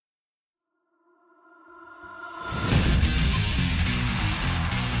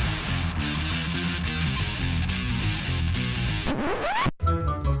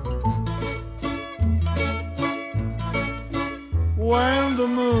the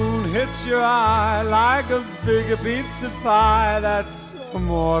moon hits your eye like a big pizza pie, that's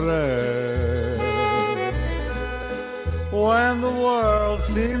amore. When the world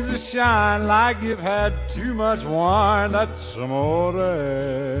seems to shine like you've had too much wine, that's amore.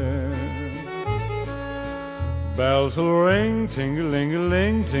 Bells will ring,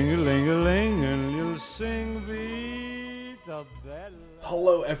 ting-a-ling-a-ling, ting-a-ling-a-ling, and you'll sing Vita Bella.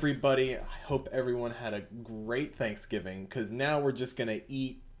 Hello, everybody. I hope everyone had a great Thanksgiving, because now we're just going to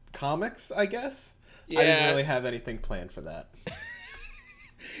eat comics, I guess. Yeah. I didn't really have anything planned for that.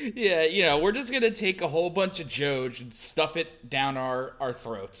 Yeah, you know, we're just going to take a whole bunch of Joj and stuff it down our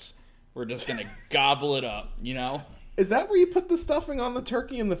throats. We're just going to gobble it up, you know? Is that where you put the stuffing on the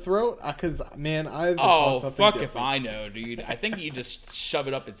turkey in the throat? Because, man, I've been taught something fuck different. If I know, dude. I think you just shove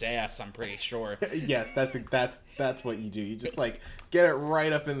it up its ass, I'm pretty sure. Yes, that's what you do. You just, like, get it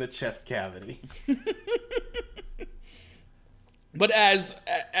right up in the chest cavity. But as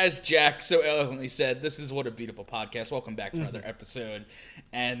Jack so eloquently said, this is What a Beautiful Podcast. Welcome back to another episode.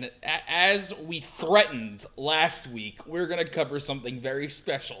 And as we threatened last week, we're going to cover something very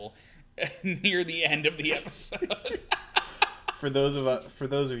special near the end of the episode. For those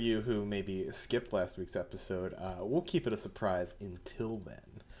of you who maybe skipped last week's episode, we'll keep it a surprise until then.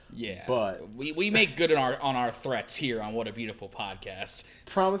 Yeah, but we make good on our threats here on What a Beautiful Podcast.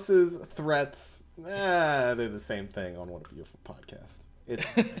 Promises, threats, they're the same thing on What a Beautiful Podcast.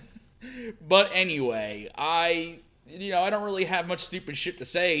 But anyway, I don't really have much stupid shit to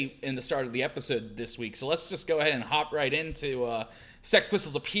say in the start of the episode this week, so let's just go ahead and hop right into Sex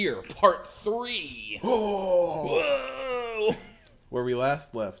Pistols Appear, Part 3. Whoa! Where we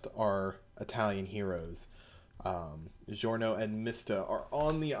last left our Italian heroes, Giorno and Mista, are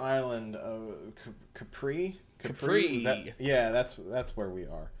on the island of Capri. Capri. That's where we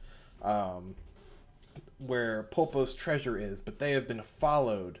are. Where Pulpo's treasure is, but they have been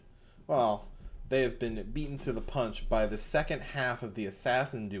followed. Well, they have been beaten to the punch by the second half of the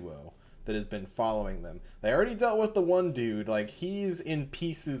assassin duo that has been following them. They already dealt with the one dude, like he's in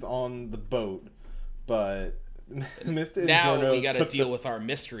pieces on the boat, but Mista and now Giorno we got to deal with our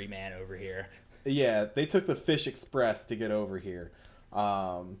mystery man over here. Yeah, they took the Fish Express to get over here.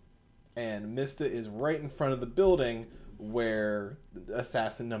 And Mista is right in front of the building where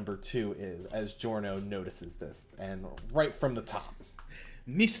assassin number 2 is, as Giorno notices this, and right from the top.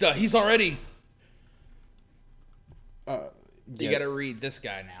 Mista, he's already... You Yeah. gotta read this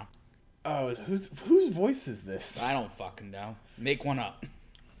guy now. Oh, whose voice is this? I don't fucking know. Make one up.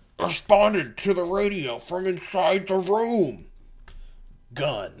 Responded to the radio from inside the room.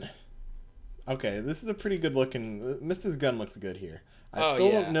 Gun. Okay, this is a pretty good looking... Mista's gun looks good here. I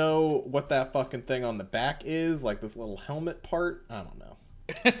still don't know what that fucking thing on the back is, like this little helmet part. I don't know.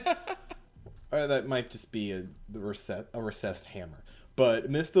 Or that might just be a recessed hammer. But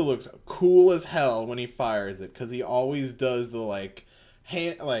Mista looks cool as hell when he fires it, because he always does the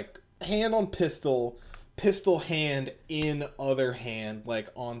hand on pistol hand in other hand, like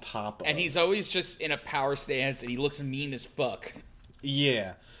on top of. And he's always just in a power stance, and he looks mean as fuck.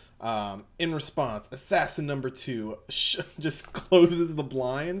 Yeah. In response, assassin number 2 just closes the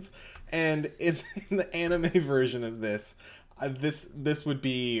blinds, and in the anime version of this would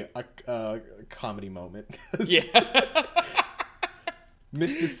be a comedy moment. Yeah.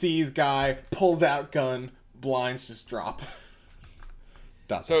 Mista sees guy, pulls out gun, blinds just drop.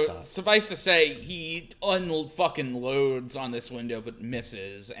 Suffice to say, he unfucking loads on this window but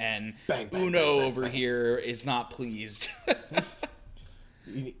misses, and bang, bang, Uno bang, over bang. here is not pleased.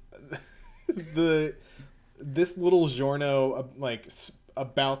 This little Giorno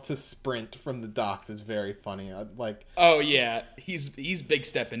about to sprint from the docks is very funny. Oh yeah, he's big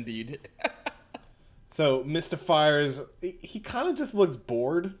step indeed. So Mista fires. He kind of just looks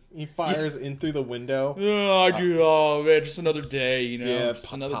bored. He fires in through the window. Oh man, just another day, you know. Yeah,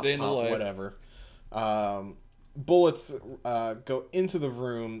 just another day in the life. Whatever. Bullets go into the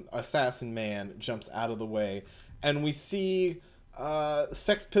room. Assassin Man jumps out of the way, and we see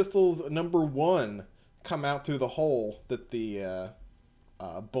Sex Pistols number 1 come out through the hole that the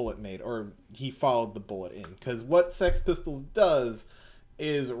bullet made, or he followed the bullet in. Because what Sex Pistols does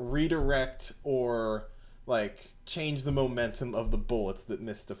is redirect or change the momentum of the bullets that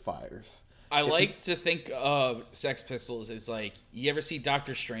Mista fires. I like to think of Sex Pistols as you ever see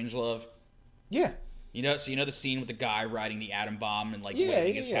Dr. Strangelove? Yeah. You know the scene with the guy riding the atom bomb and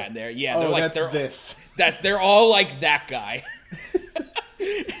waving his hat in there. Yeah, they're all like that guy.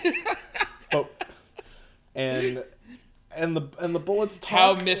 Oh, and the bullets talk.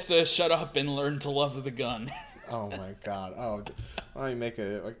 How Mista shut up and learned to love the gun. Oh my god! Oh, why don't you make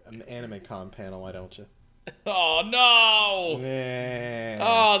an anime con panel? Why don't you? Oh no!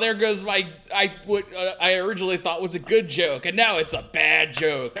 Oh, there goes what I originally thought was a good joke, and now it's a bad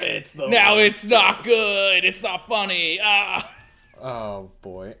joke. It's not good. It's not funny. Ah. Oh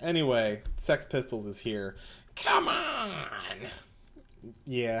boy. Anyway, Sex Pistols is here. Come on.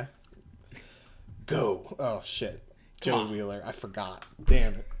 Yeah. Go. Oh shit. Joey Wheeler. I forgot.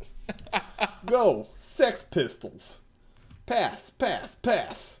 Damn it. Go. Sex Pistols. Pass.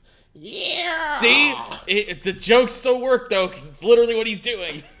 Yeah. See, the jokes still work though, because it's literally what he's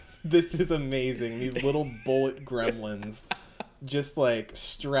doing. This is amazing. These little bullet gremlins, just like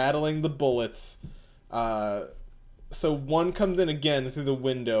straddling the bullets. So one comes in again through the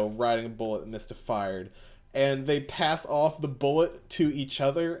window, riding a bullet that missed a fired, and they pass off the bullet to each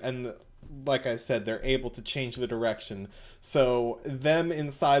other, and like I said, they're able to change the direction. So them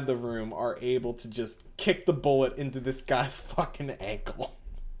inside the room are able to just kick the bullet into this guy's fucking ankle.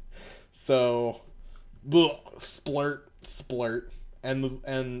 So, splurt,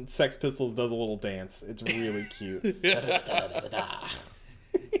 and Sex Pistols does a little dance. It's really cute.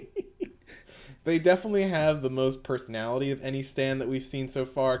 They definitely have the most personality of any stand that we've seen so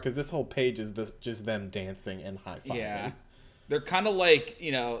far, because this whole page is just them dancing and high-fiving. Yeah. They're kind of like,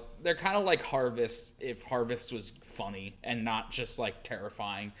 they're kind of like Harvest if Harvest was funny and not just like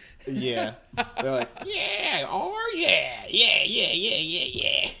terrifying. Yeah. They're like, yeah, or yeah.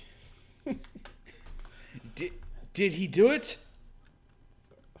 Did he do it?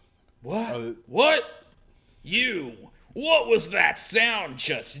 What? What? You? What was that sound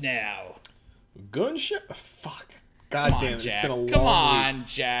just now? Gunshot? Fuck. God damn it. Jack. It's been a long Come on, week.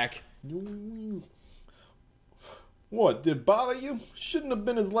 Jack. What, did it bother you? Shouldn't have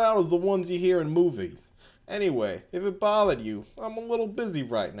been as loud as the ones you hear in movies. Anyway, if it bothered you, I'm a little busy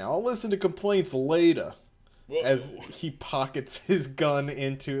right now. I'll listen to complaints later. Whoa. As he pockets his gun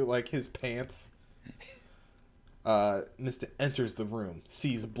into, like, his pants. Mr. enters the room,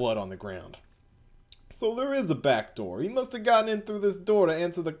 sees blood on the ground. So there is a back door. He must have gotten in through this door to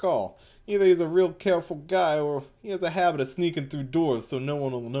answer the call. Either he's a real careful guy or he has a habit of sneaking through doors so no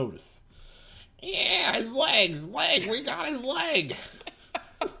one will notice. Yeah, his legs. We got his leg.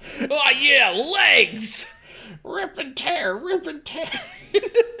 Oh, yeah, legs. Rip and tear.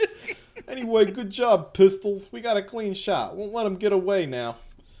 Anyway, good job, Pistols. We got a clean shot. Won't let him get away now.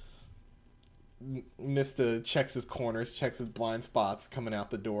 Mista checks his corners, checks his blind spots coming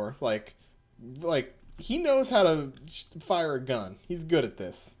out the door. Like he knows how to fire a gun. He's good at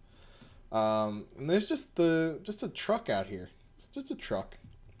this. And there's just a truck out here. It's just a truck.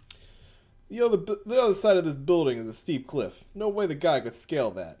 The other side of this building is a steep cliff. No way the guy could scale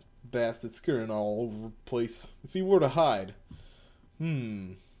that. Bastard skirting all over the place. If he were to hide.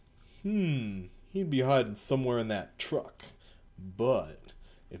 He'd be hiding somewhere in that truck. But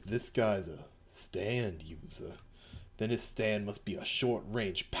if this guy's a stand user, then his stand must be a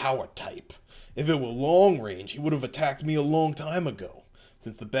short-range power type. If it were long-range, he would have attacked me a long time ago.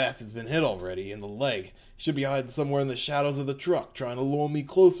 Since the bastard's been hit already in the leg, he should be hiding somewhere in the shadows of the truck, trying to lure me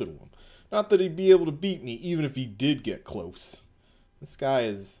closer to him. Not that he'd be able to beat me, even if he did get close. This guy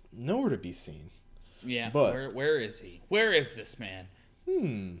is nowhere to be seen. Yeah, but where is he? Where is this man?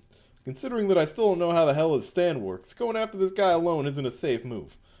 Considering that I still don't know how the hell his stand works, going after this guy alone isn't a safe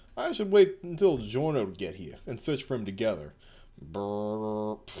move. I should wait until Giorno would get here and search for him together.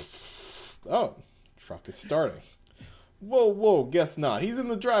 Oh, truck is starting. Whoa, guess not. He's in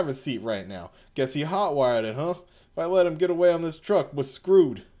the driver's seat right now. Guess he hotwired it, huh? If I let him get away on this truck, we're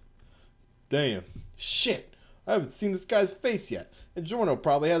screwed. Damn. Shit. I haven't seen this guy's face yet. And Giorno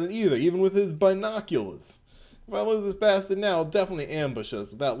probably hasn't either, even with his binoculars. If I lose this bastard now, he'll definitely ambush us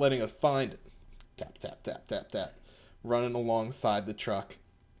without letting us find it. Tap, tap, tap, tap, tap. Running alongside the truck.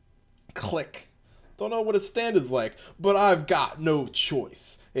 Click. Don't know what his stand is like, but I've got no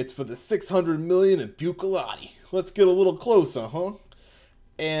choice. It's for the 600 million in Bucalati. Let's get a little closer, huh?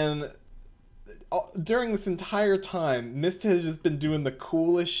 And during this entire time, Mista has just been doing the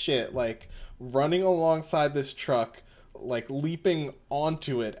coolest shit, like running alongside this truck, like leaping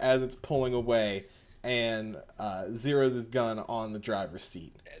onto it as it's pulling away, and zeroes his gun on the driver's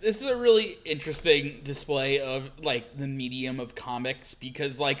seat. This is a really interesting display of like the medium of comics,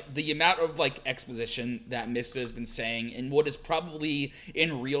 because like the amount of like exposition that Mista has been saying in what is probably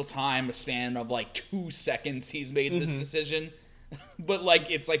in real time a span of like 2 seconds he's made this decision, but like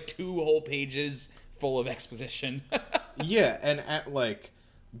it's like 2 whole pages full of exposition. Yeah, and at like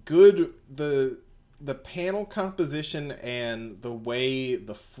good the panel composition and the way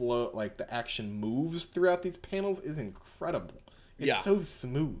the flow, like the action moves throughout these panels is incredible. It's so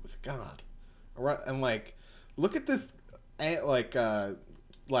smooth. God. And like, look at this, like,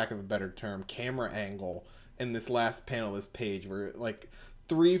 lack of a better term, camera angle in this last panel of this page, where like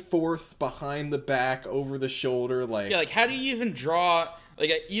 3/4 behind the back, over the shoulder, like like how do you even draw?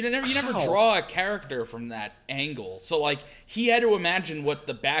 Like you never draw a character from that angle. So like he had to imagine what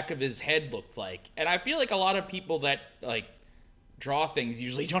the back of his head looked like, and I feel like a lot of people that like draw things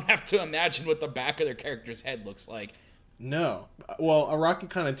usually don't have to imagine what the back of their character's head looks like. No, well, Araki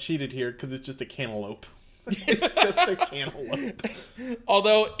kind of cheated here because it's just a cantaloupe. It's just a cantaloupe.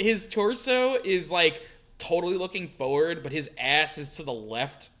 Although his torso is like totally looking forward, but his ass is to the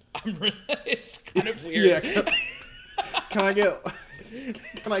left. It's kind of weird. Yeah. Can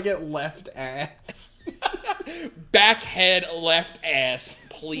I get left ass? Back head, left ass,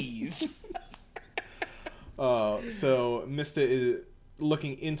 please. So Mista is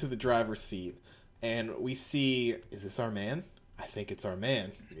looking into the driver's seat, and we see, is this our man? I think it's our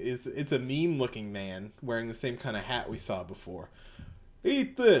man. It's a mean-looking man wearing the same kind of hat we saw before.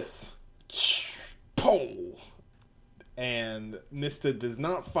 Eat this! Pow! And Mista does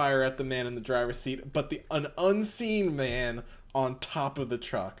not fire at the man in the driver's seat, but an unseen man on top of the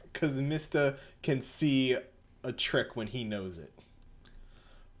truck, because Mista can see a trick when he knows it.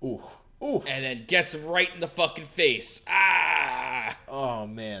 Ooh. Ooh. And then gets him right in the fucking face. Ah! Oh,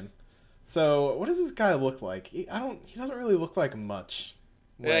 man. So, what does this guy look like? He doesn't really look like much.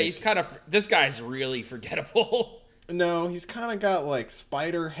 Yeah, he's kind of... This guy's really forgettable. No, he's kind of got, like,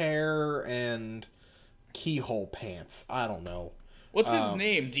 spider hair and keyhole pants. I don't know. What's his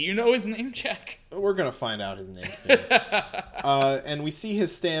name? Do you know his name, Jack? We're going to find out his name soon. And we see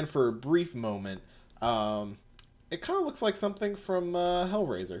his stand for a brief moment. It kind of looks like something from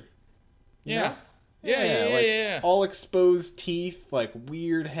Hellraiser. Yeah. Yeah. All exposed teeth, like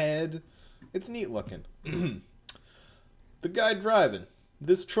weird head. It's neat looking. The guy driving.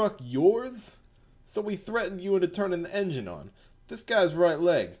 This truck yours? So we threatened you into turning the engine on. This guy's right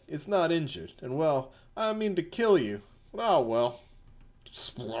leg. It's not injured. And well, I don't mean to kill you. But oh well.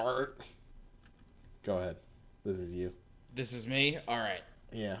 Splart. Go ahead. This is you. This is me? Alright.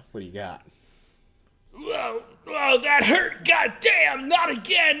 Yeah, what do you got? Whoa, that hurt! God damn, not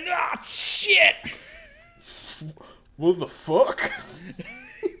again! Ah, oh, shit! What the fuck?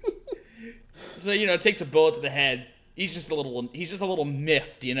 So, it takes a bullet to the head. He's just a little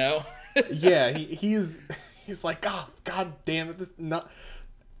miffed, Yeah, he's like, oh, god damn it, this not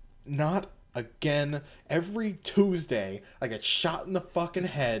again. Every Tuesday, I get shot in the fucking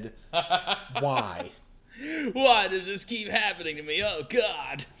head. Why? Why does this keep happening to me? Oh,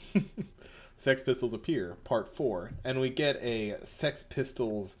 God. Sex Pistols appear, part 4, and we get a Sex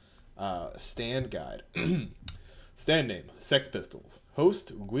Pistols stand guide. Stand name, Sex Pistols.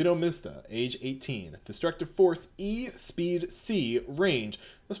 Host, Guido Mista, age 18. Destructive force, E, speed, C, range,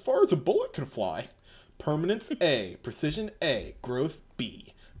 as far as a bullet can fly. Permanence, A. Precision, A. Growth,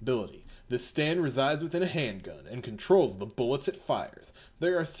 B. Ability. This stand resides within a handgun and controls the bullets it fires.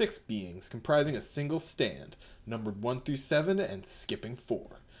 There are 6 beings comprising a single stand, numbered 1 through 7 and skipping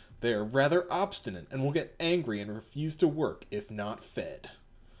 4. They are rather obstinate and will get angry and refuse to work if not fed.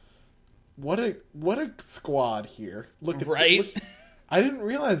 What a squad here. Look at right? I didn't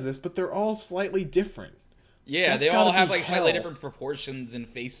realize this, but they're all slightly different. Yeah, That's they all have hell. slightly different proportions and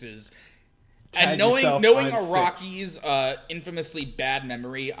faces. Tag and knowing yourself, Araki's infamously bad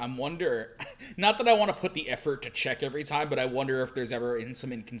memory, I'm wonder. Not that I want to put the effort to check every time, but I wonder if there's ever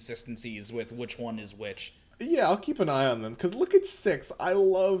some inconsistencies with which one is which. Yeah, I'll keep an eye on them, because look at 6. I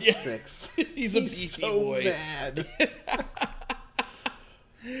love 6. He's a beefy so boy. Mad.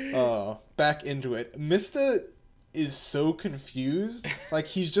 Back into it. Mista is so confused. Like,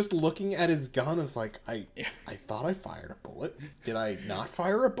 he's just looking at his gun as like, I thought I fired a bullet. Did I not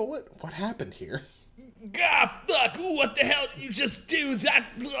fire a bullet? What happened here? God, fuck, what the hell did you just do?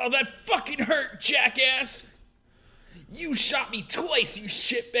 That fucking hurt, jackass. You shot me twice, you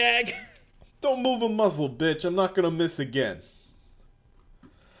shitbag. Don't move a muzzle, bitch. I'm not gonna miss again.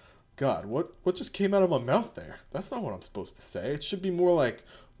 God, what just came out of my mouth there? That's not what I'm supposed to say. It should be more like,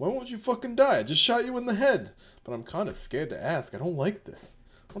 why won't you fucking die? I just shot you in the head. But I'm kind of scared to ask. I don't like this.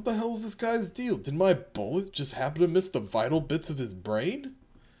 What the hell is this guy's deal? Did my bullet just happen to miss the vital bits of his brain?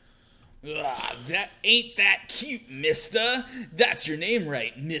 That ain't that cute, Mista. That's your name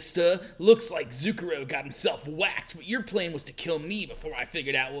right, Mista. Looks like Zucchero got himself whacked, but your plan was to kill me before I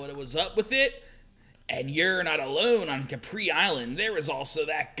figured out what was up with it. And you're not alone on Capri Island. There was also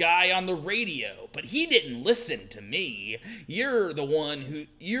that guy on the radio, but he didn't listen to me. You're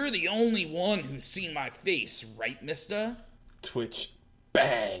the only one who's seen my face, right, Mista? Twitch.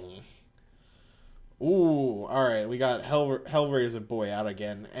 Bang. Ooh, alright, we got Hellraiser Boy out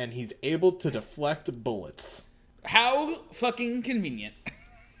again, and he's able to deflect bullets. How fucking convenient.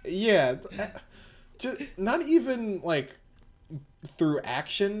 Yeah. Just not even like through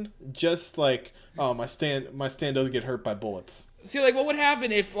action, just like, oh, my stand doesn't get hurt by bullets. See, like, what would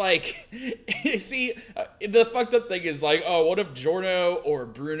happen if, like, the fucked up thing is, like, oh, what if Giorno or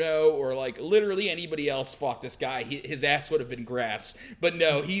Bruno or, like, literally anybody else fought this guy? His ass would have been grass. But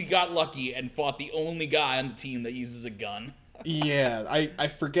no, he got lucky and fought the only guy on the team that uses a gun. Yeah, I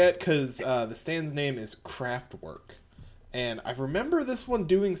forget, because the stand's name is Kraftwerk. And I remember this one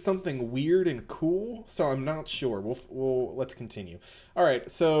doing something weird and cool, so I'm not sure. Let's continue. All right,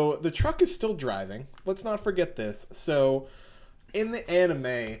 so the truck is still driving. Let's not forget this. So in the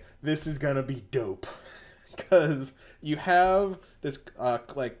anime, this is gonna be dope, because you have this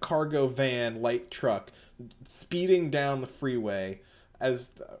like cargo van light truck speeding down the freeway as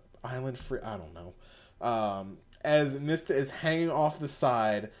the island free. I don't know. As Mista is hanging off the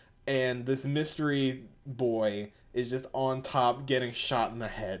side, and this mystery boy is just on top getting shot in the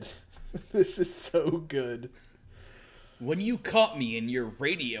head. This is so good. When you caught me in your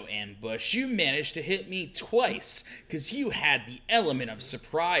radio ambush, you managed to hit me twice, because you had the element of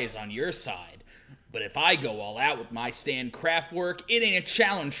surprise on your side. But if I go all out with my stand Kraftwerk, it ain't a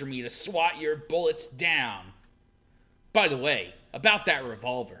challenge for me to swat your bullets down. By the way, about that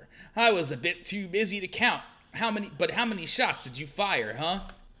revolver, I was a bit too busy to count. How many shots did you fire, huh?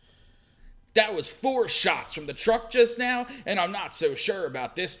 That was 4 shots from the truck just now, and I'm not so sure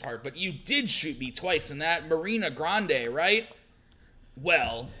about this part, but you did shoot me twice in that Marina Grande, right?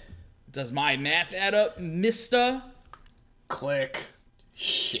 Well, does my math add up, Mista? Click.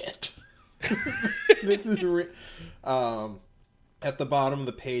 Shit. This is at the bottom of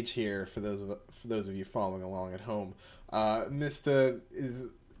the page here, for those of you following along at home, Mista is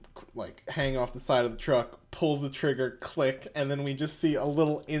like hanging off the side of the truck, pulls the trigger, click, and then we just see a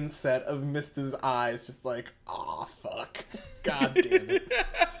little inset of Mista's eyes, just like, aw, fuck. God damn it.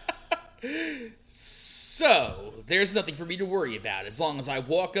 So, there's nothing for me to worry about as long as I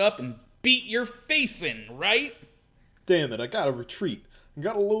walk up and beat your face in, right? Damn it, I gotta retreat. I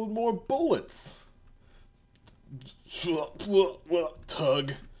gotta load more bullets.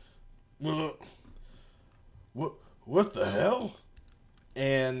 Tug. What the hell?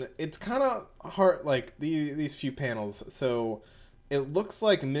 And it's kind of hard, like, these few panels. So it looks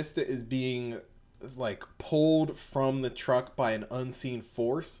like Mista is being, like, pulled from the truck by an unseen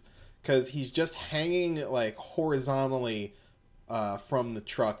force, because he's just hanging, like, horizontally from the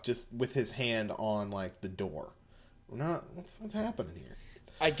truck, just with his hand on, like, the door. What's happening here?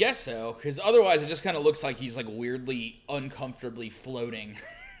 I guess so, because otherwise it just kind of looks like he's, like, weirdly, uncomfortably floating.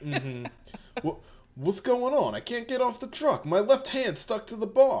 Mm-hmm. What's going on? I can't get off the truck. My left hand's stuck to the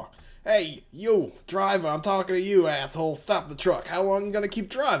bar. Hey, you, driver, I'm talking to you, asshole. Stop the truck. How long you gonna keep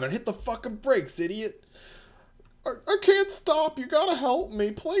driving? Hit the fucking brakes, idiot. I can't stop. You gotta help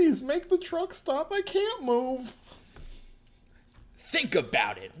me. Please, make the truck stop. I can't move. Think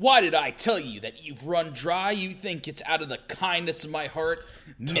about it. Why did I tell you that you've run dry? You think it's out of the kindness of my heart?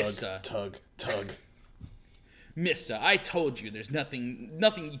 Mista. Tug. Mista, I told you there's nothing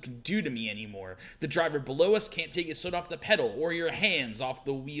you can do to me anymore. The driver below us can't take his foot off the pedal or your hands off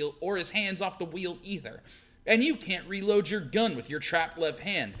the wheel or his hands off the wheel either. And you can't reload your gun with your trapped left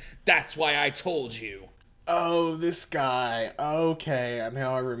hand. That's why I told you. Oh, this guy. Okay,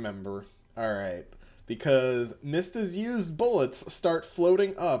 now I remember. Alright. Because Mista's used bullets start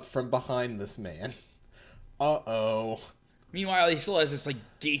floating up from behind this man. Uh-oh. Meanwhile, he still has this, like,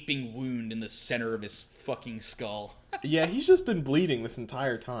 gaping wound in the center of his fucking skull. Yeah, he's just been bleeding this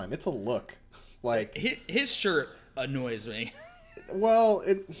entire time. It's a look. Like, his shirt annoys me. Well,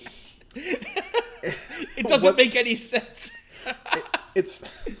 it doesn't make any sense.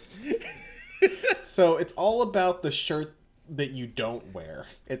 So it's all about the shirt that you don't wear,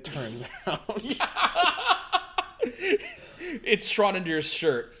 it turns out. It's Schrodinger's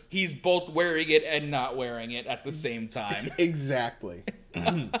shirt. He's both wearing it and not wearing it at the same time. Exactly.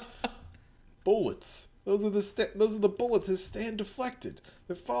 Bullets. Those are the bullets his stand deflected.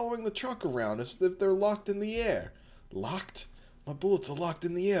 They're following the truck around as if they're locked in the air. Locked? My bullets are locked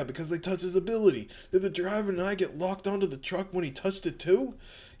in the air because they touch his ability. Did the driver and I get locked onto the truck when he touched it too?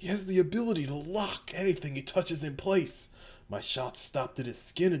 He has the ability to lock anything he touches in place. My shot stopped at his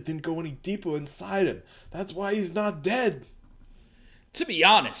skin and didn't go any deeper inside him. That's why he's not dead. To be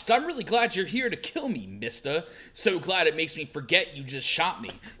honest, I'm really glad you're here to kill me, Mista. So glad it makes me forget you just shot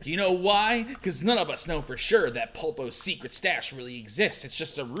me. You know why? Because none of us know for sure that Pulpo's secret stash really exists. It's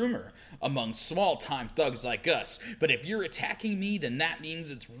just a rumor among small-time thugs like us. But if you're attacking me, then that means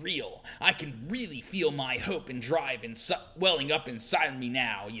it's real. I can really feel my hope and drive welling up inside me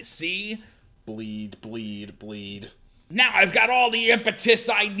now, you see? Bleed, bleed, bleed. Now I've got all the impetus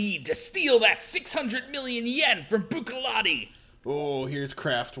I need to steal that 600 million yen from Bucalati. Oh, here's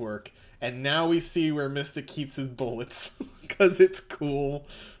Kraftwerk. And now we see where Mista keeps his bullets. Because it's cool.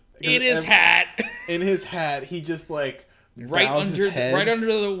 In his hat. In his hat, he just, like, right under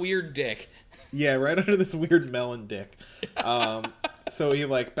the weird dick. Yeah, right under this weird melon dick. So he,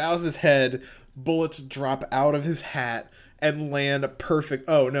 like, bows his head, bullets drop out of his hat, and land perfect.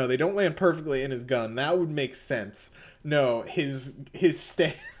 Oh, no, they don't land perfectly in his gun. That would make sense. No, his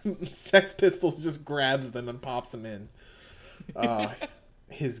Sex Pistols just grabs them and pops them in.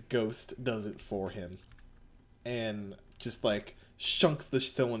 His ghost does it for him. And just, like, shunks the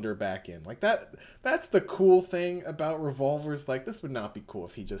cylinder back in. Like, that's the cool thing about revolvers. Like, this would not be cool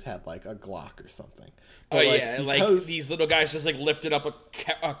if he just had, like, a Glock or something. But, like these little guys just, like, lifted up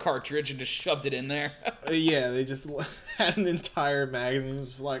a cartridge and just shoved it in there. Yeah, they just had an entire magazine.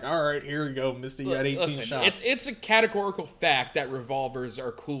 Just like, all right, here we go, Mista, you got 18 shots. It's a categorical fact that revolvers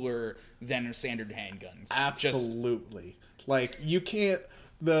are cooler than standard handguns. Absolutely. Like, you can't...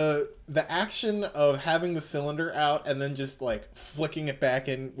 The action of having the cylinder out and then just, like, flicking it back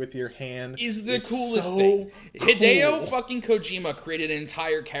in with your hand is the coolest thing. Cool. Hideo fucking Kojima created an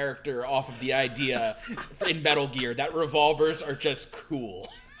entire character off of the idea in Metal Gear that revolvers are just cool.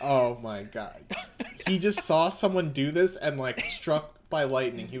 Oh my god. He just saw someone do this and, like, struck by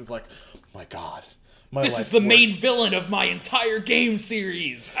lightning. He was like, oh my god. This is the main villain of my entire game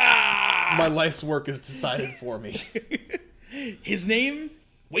series. Ah! My life's work is decided for me. His name...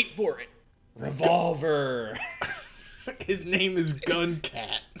 Wait for it. Revolver. His name is Gun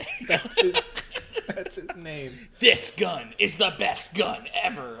Cat. That's his name. This gun is the best gun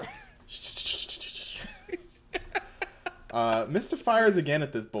ever. Mista fires again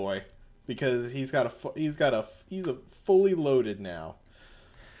at this boy because he's fully loaded now.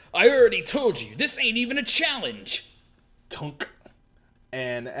 I already told you, this ain't even a challenge. Tunk.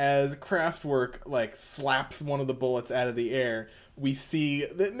 And as Kraftwerk, like, slaps one of the bullets out of the air, we see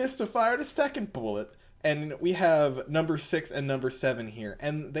that Mista fired a second bullet, and we have number 6 and number 7 here,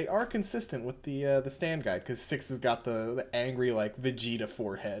 and they are consistent with the stand guide because 6 has got the angry, like, Vegeta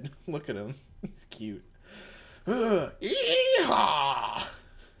forehead. Look at him, he's cute. Yeehaw!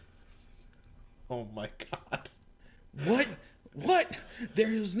 Oh my god! What? There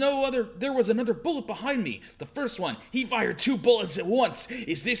was another bullet behind me. The first one, he fired 2 bullets at once.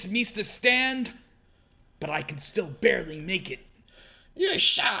 Is this Mista's stand? But I can still barely make it.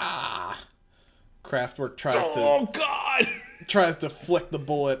 Yasha! Kraftwerk tries to flick the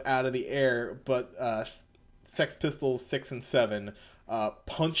bullet out of the air, but Sex Pistols 6 and 7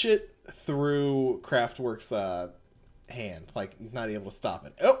 punch it through Kraftwerk's hand. Like, he's not able to stop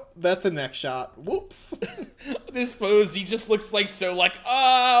it. Oh, that's a neck shot. Whoops. This pose, he just looks like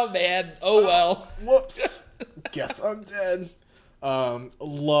oh man, oh well. Whoops. Guess I'm dead.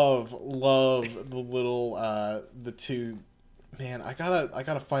 Love the little the two. Man, I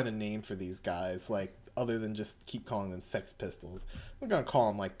gotta find a name for these guys, like, other than just keep calling them Sex Pistols. I'm gonna call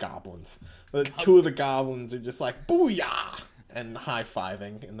them, like, goblins. The two of the goblins are just like, booyah! And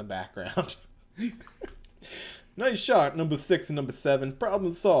high-fiving in the background. Nice shot, number 6 and number 7.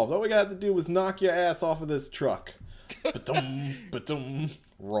 Problem solved. All we got to do was knock your ass off of this truck. Ba-dum, ba-dum.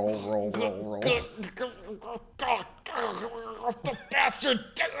 Roll. The bastard!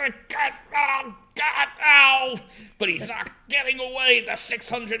 Ow! But he's not getting away. The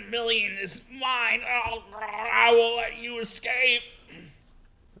 600 million is mine. Oh, I will let you escape.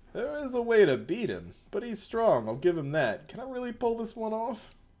 There is a way to beat him, but he's strong. I'll give him that. Can I really pull this one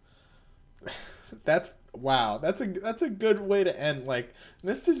off? That's a good way to end. Like,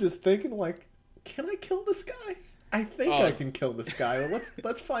 Mista's just thinking, like, can I kill this guy? I think I can kill this guy. Well,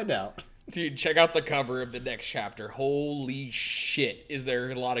 let's find out. Dude, check out the cover of the next chapter. Holy shit, is there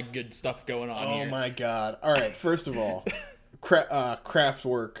a lot of good stuff going on here. Oh my god. All right, first of all,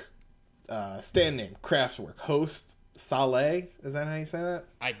 Kraftwerk, stand name, Kraftwerk. Host, Saleh. Is that how you say that?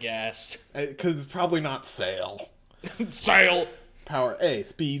 I guess. Because it's probably not Sail. Sail. Power A,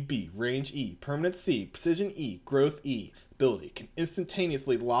 speed B, range E, permanence C, precision E, growth E. Ability can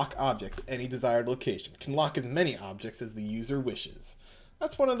instantaneously lock objects at any desired location. Can lock as many objects as the user wishes.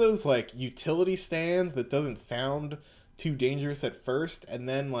 That's one of those, like, utility stands that doesn't sound too dangerous at first, and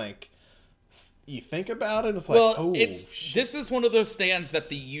then, like, you think about it, it's like, shit. This is one of those stands that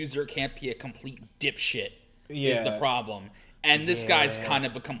the user can't be a complete dipshit, is the problem. And this guy's kind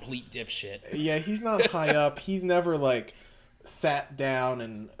of a complete dipshit. Yeah, he's not high up. He's never, like, sat down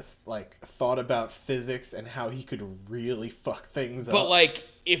and, like, thought about physics and how he could really fuck things up. But, like,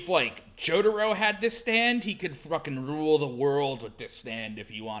 if, like, Jotaro had this stand, he could fucking rule the world with this stand if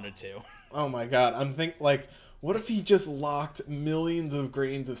he wanted to. Oh my god, I'm thinking, like, What if he just locked millions of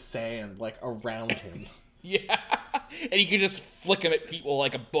grains of sand, like, around him? Yeah. And he could just flick them at people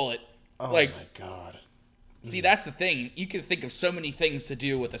like a bullet. Oh, like, my God. See, that's the thing. You can think of so many things to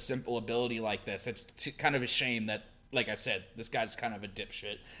do with a simple ability like this. It's kind of a shame that, like I said, this guy's kind of a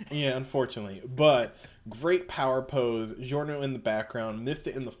dipshit. Yeah, unfortunately. But great power pose. Giorno in the background.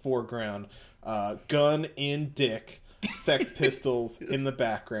 Mista in the foreground. Gun in Dick. Sex Pistols in the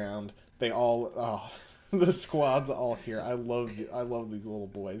background. They all... Oh, the squad's all here. I love these little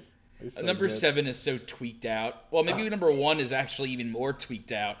boys. So number good. 7 is so tweaked out. Well, maybe number 1 is actually even more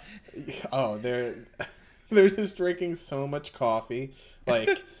tweaked out. Oh, they're just drinking so much coffee.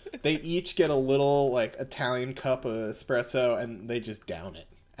 Like, they each get a little, like, Italian cup of espresso, and they just down it.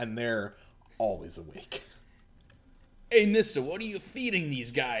 And they're always awake. Hey, Mista, what are you feeding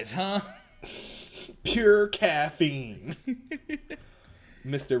these guys, huh? Pure caffeine.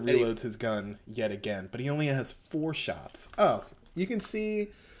 Mista reloads his gun yet again, but he only has 4 shots. Oh, you can see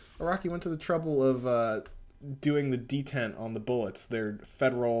Araki went to the trouble of doing the detent on the bullets. They're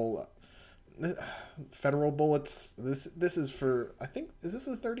federal bullets. This is for, I think, is this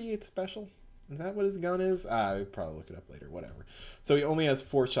a 38 special? Is that what his gun is? I'll probably look it up later, whatever. So he only has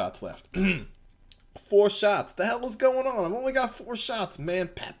 4 shots left. 4 shots. The hell is going on? I've only got 4 shots, man.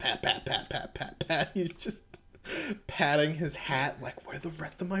 Pat, pat, pat, pat, pat, pat, pat. He's just patting his hat like, where are the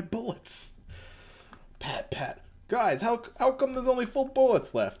rest of my bullets? Pat, pat. Guys, how come there's only 4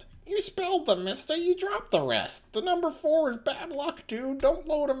 bullets left? You spilled them, mister. You dropped the rest. The number 4 is bad luck, dude. Don't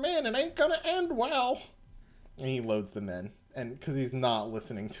load them in. It ain't gonna end well. And he loads them in. And because he's not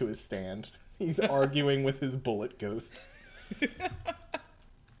listening to his stand. He's arguing with his bullet ghosts.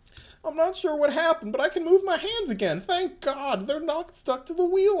 I'm not sure what happened, but I can move my hands again. Thank God. They're not stuck to the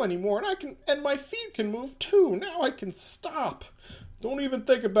wheel anymore, and my feet can move too. Now I can stop. Don't even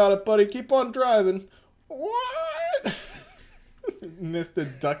think about it, buddy. Keep on driving. What? Mista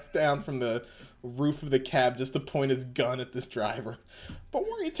ducks down from the roof of the cab just to point his gun at this driver. But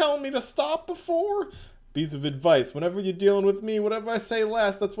weren't you telling me to stop before? Piece of advice. Whenever you're dealing with me, whatever I say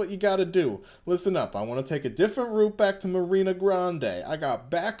last, that's what you gotta do. Listen up. I want to take a different route back to Marina Grande. I got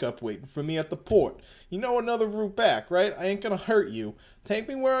backup waiting for me at the port. You know another route back, right? I ain't gonna hurt you. Take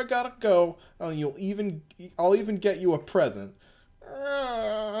me where I gotta go, and I'll even get you a present.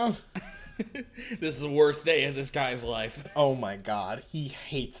 This is the worst day of this guy's life. Oh my God, he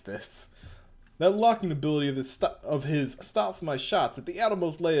hates this. That locking ability of his stops my shots at the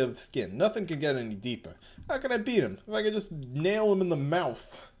outermost layer of skin. Nothing can get any deeper. How can I beat him? If I could just nail him in the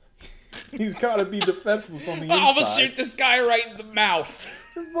mouth. He's gotta be defenseless on the inside. I'm gonna shoot this guy right in the mouth.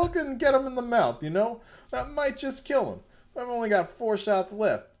 Just fucking get him in the mouth, you know? That might just kill him. I've only got 4 shots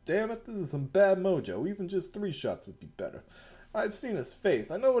left. Damn it, this is some bad mojo. Even just 3 shots would be better. I've seen his face.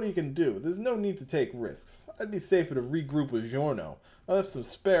 I know what he can do. There's no need to take risks. I'd be safer to regroup with Giorno. I left some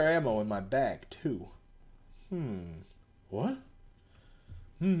spare ammo in my bag, too. What?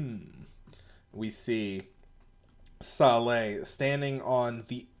 We see Saleh standing on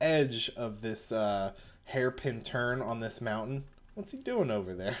the edge of this hairpin turn on this mountain. What's he doing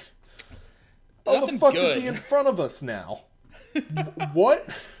over there? Oh, the fuck is he in front of us now? What?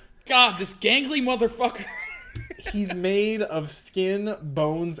 God, this gangly motherfucker. He's made of skin,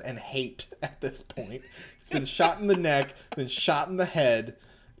 bones, and hate at this point. He's been shot in the neck, then shot in the head.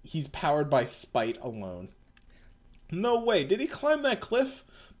 He's powered by spite alone. No way. Did he climb that cliff?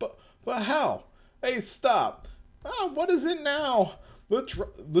 But how? Hey, stop. Oh, what is it now?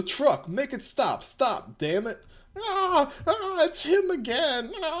 The truck. Make it stop. Stop, damn it. It's him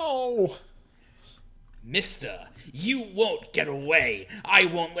again. No. Mista, you won't get away. I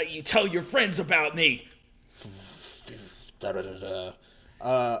won't let you tell your friends about me. I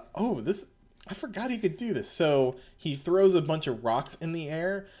forgot he could do this. So he throws a bunch of rocks in the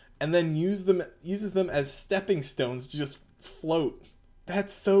air and then uses them as stepping stones to just float.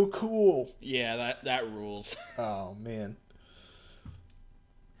 That's so cool. Yeah, that rules. Oh, man.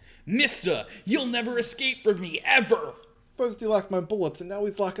 Mista, you'll never escape from me, ever! First he locked my bullets, and now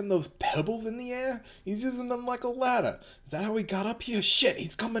he's locking those pebbles in the air? He's using them like a ladder. Is that how he got up here? Shit,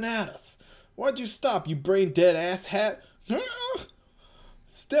 he's coming at us. Why'd you stop, you brain-dead asshat?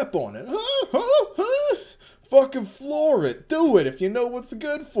 Step on it. Fucking floor it. Do it if you know what's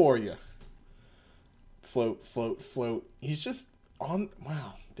good for you. Float, float, float. He's just on...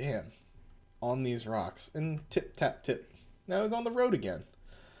 Wow, damn. On these rocks. And tip, tap, tip. Now he's on the road again.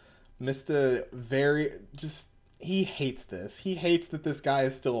 Mista he hates this. He hates that this guy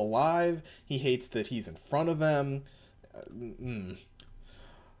is still alive. He hates that he's in front of them.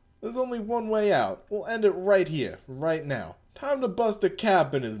 There's only one way out. We'll end it right here, right now. Time to bust a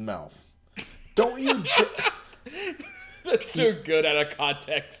cap in his mouth. Don't you That's so good out of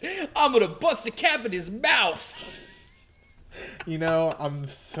context. I'm gonna bust a cap in his mouth. You know, I'm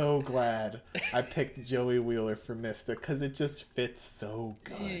so glad I picked Joey Wheeler for Mista because it just fits so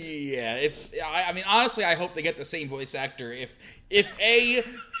good. Yeah, I mean, honestly, I hope they get the same voice actor. If A,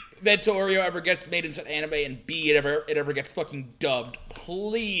 Ventorio ever gets made into an anime, and B, it ever gets fucking dubbed,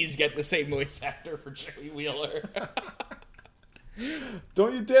 please get the same voice actor for Joey Wheeler.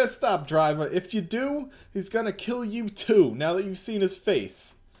 Don't you dare stop, driver. If you do, he's gonna kill you too, now that you've seen his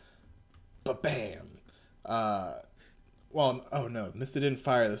face. Ba-bam. Well, oh no, Mista didn't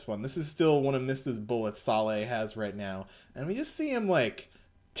fire this one. This is still one of Mista's bullets Saleh has right now. And we just see him, like,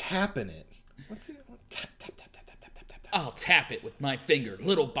 tapping it. What's it? Tap, tap, tap, tap, tap, tap, tap, tap. I'll tap it with my finger,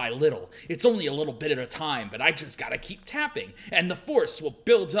 little by little. It's only a little bit at a time, but I just gotta keep tapping. And the force will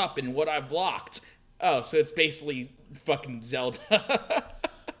build up in what I've locked. Oh, so it's basically fucking Zelda.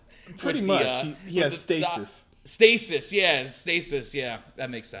 Pretty much. He has stasis. Stasis, yeah. That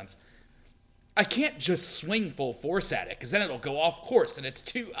makes sense. I can't just swing full force at it, because then it'll go off course, and it's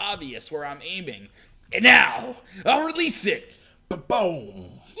too obvious where I'm aiming. And now, I'll release it!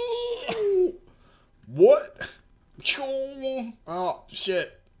 Ba-boom! What? Oh,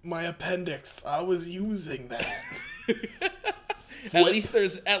 shit. My appendix. I was using that. At least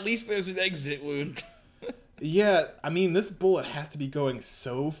there's an exit wound. Yeah, I mean, this bullet has to be going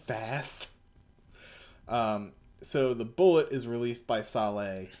so fast. So the bullet is released by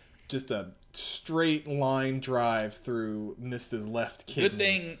Saleh. Just a straight line drive through Mista's left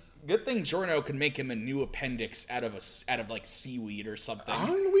kidney. Good thing Giorno can make him a new appendix out of like seaweed or something.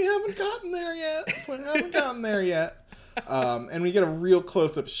 We haven't gotten there yet. And we get a real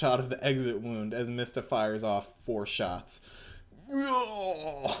close-up shot of the exit wound as Mista fires off 4 shots.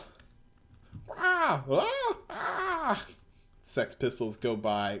 Sex Pistols go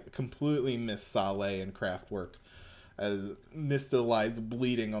by, completely miss Saleh and Kraftwerk as Mista lies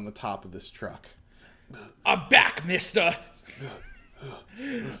bleeding on the top of this truck. I'm back, Mista!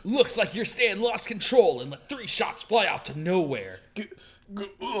 Looks like your stand lost control and let 3 shots fly out to nowhere.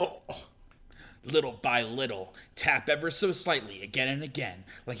 Little by little, tap ever so slightly again and again,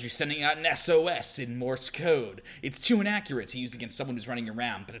 like you're sending out an SOS in Morse code. It's too inaccurate to use against someone who's running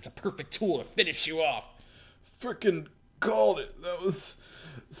around, but it's a perfect tool to finish you off. Frickin' called it. That was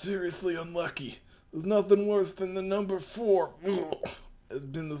seriously unlucky. There's nothing worse than the number 4. It's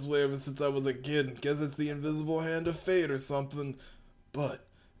been this way ever since I was a kid. Guess it's the invisible hand of fate or something. But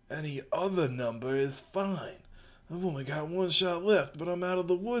any other number is fine. I've only got 1 shot left, but I'm out of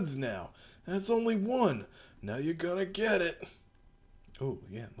the woods now. And it's only 1. Now you're gonna get it. Oh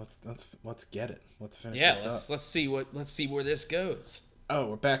yeah, let's get it. Let's finish this up. Let's see where this goes. Oh,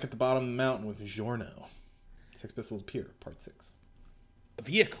 we're back at the bottom of the mountain with Giorno. Sex Pistols Appear, Part 6. A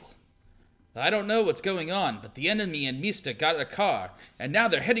vehicle. I don't know what's going on, but the enemy and Mista got a car, and now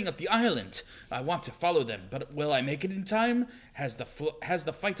they're heading up the island. I want to follow them, but will I make it in time? Has the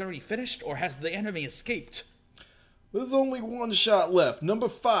fight already finished, or has the enemy escaped? There's only 1 shot left. Number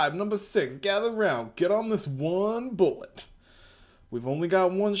 5, number 6, gather round. Get on this 1 bullet. We've only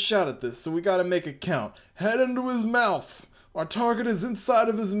got 1 shot at this, so we gotta make it count. Head into his mouth. Our target is inside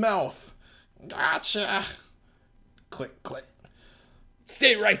of his mouth. Gotcha. Click, click.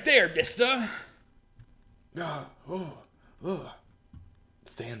 Stay right there, Mista.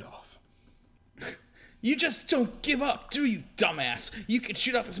 Standoff. You just don't give up, do you, dumbass? You can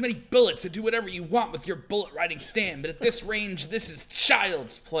shoot off as many bullets and do whatever you want with your bullet-riding stand, but at this range, this is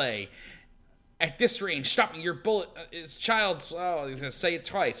child's play. At this range, stopping your bullet is child's... Oh, I was going to say it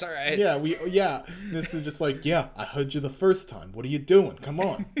twice, all right. Yeah. This is just like, I heard you the first time. What are you doing? Come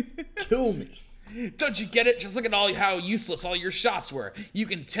on. Kill me. Don't you get it? Just look at how useless all your shots were. You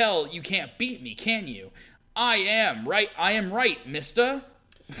can tell you can't beat me, can you? I am right, Mista.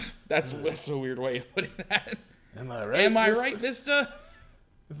 That's a weird way of putting that. Am I right? Am I right, Mista?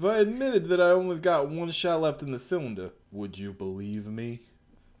 If I admitted that I only got 1 shot left in the cylinder, would you believe me?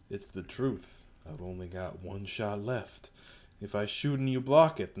 It's the truth. I've only got 1 shot left. If I shoot and you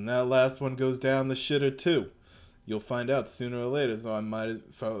block it, then that last one goes down the shitter too. You'll find out sooner or later,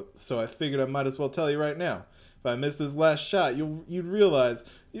 so I figured I might as well tell you right now. If I miss this last shot, you'd realize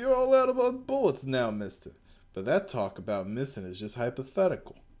you're all out of bullets now, Mista. But that talk about missing is just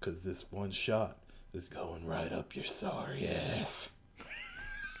hypothetical, because this 1 shot is going right up your sorry ass.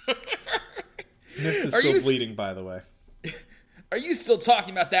 Mista's still bleeding, by the way. Are you still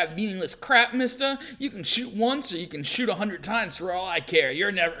talking about that meaningless crap, Mista? You can shoot once or you can shoot 100 times for all I care.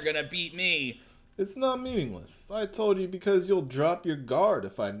 You're never gonna beat me. It's not meaningless. I told you because you'll drop your guard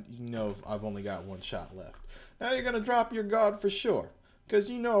if I've only got 1 shot left. Now you're gonna drop your guard for sure, because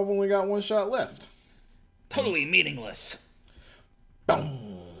you know I've only got 1 shot left. Totally meaningless.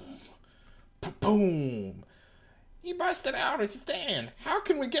 Boom. Boom. He busted out his stand. How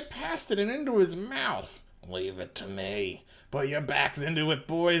can we get past it and into his mouth? Leave it to me. Put your backs into it,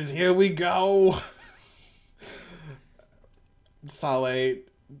 boys. Here we go. Saleh,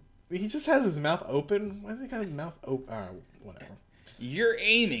 he just has his mouth open. Why does he got his mouth open? Whatever. You're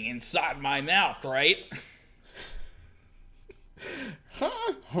aiming inside my mouth, right?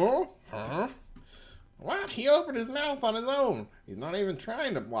 Huh? What? He opened his mouth on his own. He's not even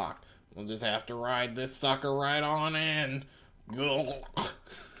trying to block. We'll just have to ride this sucker right on in.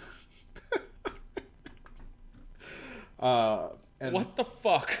 And, what the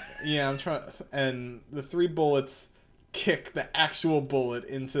fuck? Yeah, I'm trying. And the 3 bullets kick the actual bullet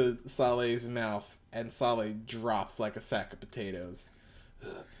into Saleh's mouth, and Saleh drops like a sack of potatoes.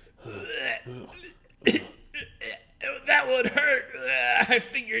 That would hurt. I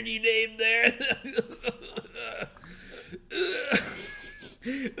figured you'd aim there.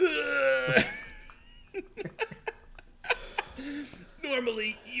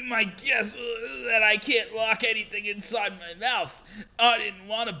 Normally, you might guess that I can't lock anything inside my mouth. I didn't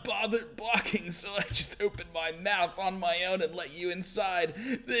want to bother blocking, so I just opened my mouth on my own and let you inside.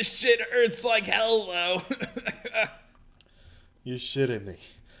 This shit hurts like hell, though. You're shitting me.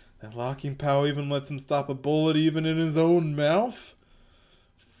 That locking power even lets him stop a bullet even in his own mouth?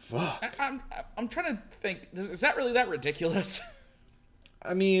 Fuck. I'm trying to think, is that really that ridiculous?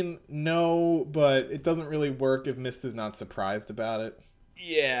 I mean, no, but it doesn't really work if Mist is not surprised about it.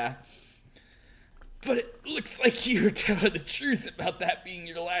 Yeah. But it looks like you were telling the truth about that being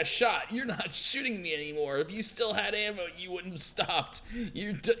your last shot. You're not shooting me anymore. If you still had ammo, you wouldn't have stopped.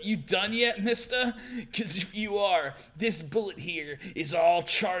 You done yet, mister? Because if you are, this bullet here is all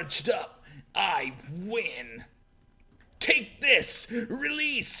charged up. I win. Take this.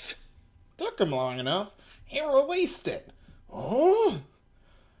 Release. Took him long enough. He released it. Oh.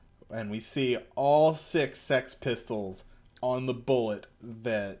 And we see all 6 Sex Pistols on the bullet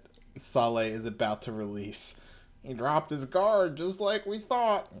that Saleh is about to release. He dropped his guard just like we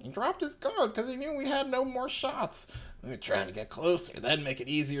thought. He dropped his guard because he knew we had no more shots. We were trying to get closer. That'd make it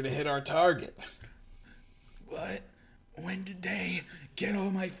easier to hit our target. What? When did they get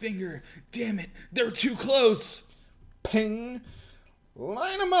on my finger? Damn it, they're too close. Ping.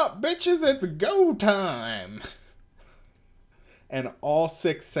 Line them up, bitches. It's go time. And all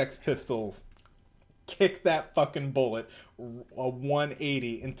 6 Sex Pistols kick that fucking bullet a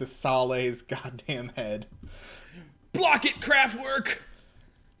 180 into Saleh's goddamn head. Block it, Kraftwerk!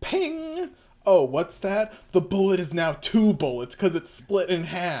 Ping! Oh, what's that? The bullet is now 2 bullets because it's split in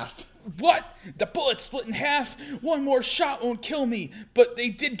half. What? The bullet's split in half? One more shot won't kill me, but they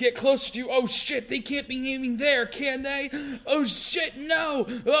did get closer to you. Oh shit, they can't be aiming there, can they? Oh shit, no!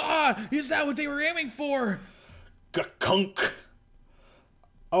 Ah, is that what they were aiming for? Gakunk!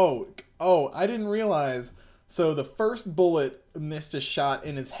 Oh, I didn't realize. So the first bullet missed a shot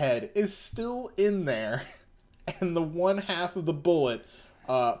in his head is still in there, and the one half of the bullet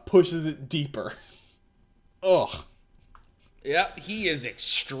pushes it deeper. Ugh. Yep, he is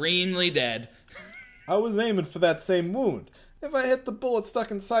extremely dead. I was aiming for that same wound. If I hit the bullet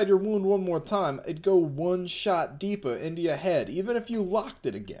stuck inside your wound one more time, it'd go 1 shot deeper into your head, even if you locked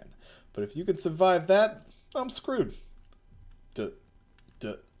it again. But if you can survive that, I'm screwed.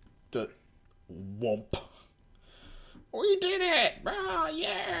 Womp. We did it! Oh,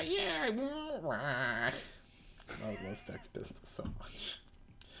 yeah. I love Sex Pistols so much.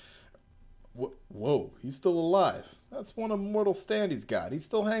 Whoa, he's still alive. That's one immortal stand he's got. He's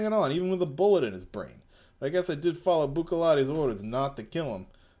still hanging on, even with a bullet in his brain. But I guess I did follow Bucalati's orders not to kill him.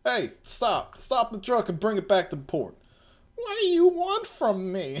 Hey, stop! Stop the truck and bring it back to port. What do you want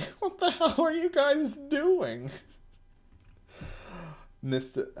from me? What the hell are you guys doing?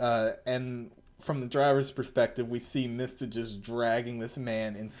 And from the driver's perspective, we see Mista just dragging this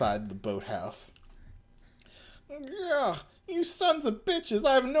man inside the boathouse. Yeah, you sons of bitches,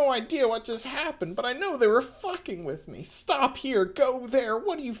 I have no idea what just happened, but I know they were fucking with me. Stop here, go there,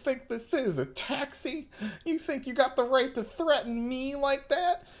 what do you think this is, a taxi? You think you got the right to threaten me like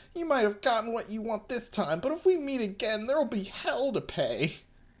that? You might have gotten what you want this time, but if we meet again, there'll be hell to pay.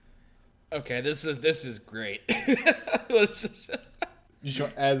 Okay, this is great. Let's just...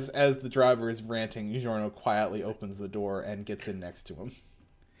 As the driver is ranting, Giorno quietly opens the door and gets in next to him.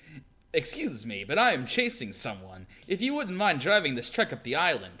 Excuse me, but I am chasing someone. If you wouldn't mind driving this truck up the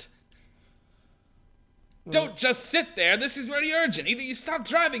island. Don't just sit there. This is very urgent. Either you stop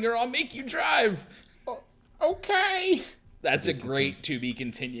driving or I'll make you drive. Okay. That's a great to be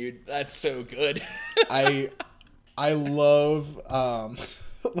continued. That's so good. I love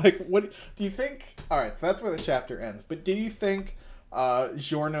Like, what do you think? All right, so that's where the chapter ends. But do you think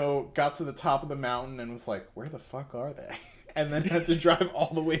Giorno got to the top of the mountain and was like, where the fuck are they? And then had to drive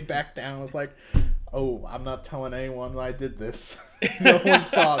all the way back down. It was like, oh, I'm not telling anyone I did this. No one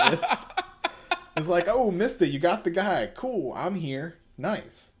saw this. It's like, oh, missed it. You got the guy. Cool. I'm here.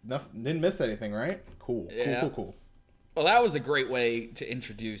 Nice. Didn't miss anything, right? Cool. Yeah. Cool. Well, that was a great way to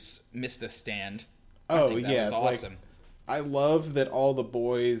introduce Mr. Stand. Oh, that yeah. was awesome. Like, I love that all the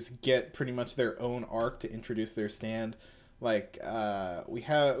boys get pretty much their own arc to introduce their stand. Like, we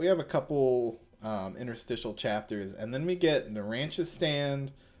have a couple interstitial chapters, and then we get Narancia's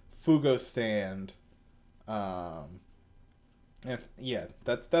stand, Fugo's stand, and yeah,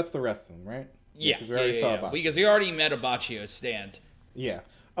 that's the rest of them, right? Yeah, because we already saw Abbacchio. Because we already met Abbacchio's stand. Yeah.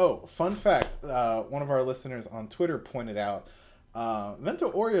 Oh, fun fact, one of our listeners on Twitter pointed out,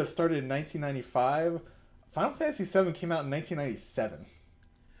 Vento Oreo started in 1995. Final Fantasy VII came out in 1997.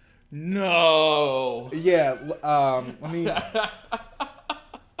 No. Yeah. Let me.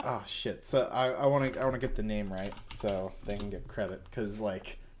 Oh shit! So I want to get the name right so they can get credit, because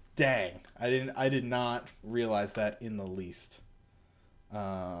like, dang, I did not realize that in the least.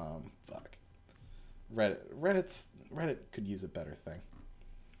 Fuck. Reddit could use a better thing.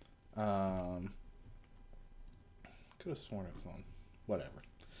 Could have sworn it was on whatever,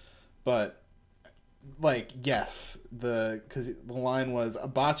 but like, yes, because the line was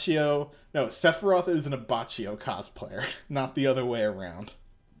Abbacchio. No, Sephiroth is an Abbacchio cosplayer, not the other way around.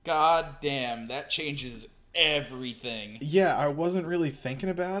 God damn, that changes everything. Yeah, I wasn't really thinking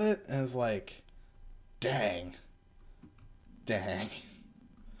about it, and I was like, dang.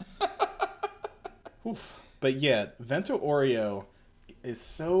 But yeah, Vento Oreo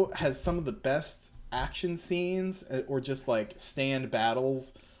has some of the best action scenes, or just like stand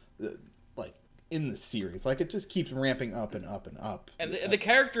battles, like in the series. Like, it just keeps ramping up and up and up. And the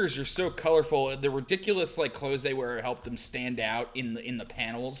characters are so colorful. The ridiculous like clothes they wear help them stand out in the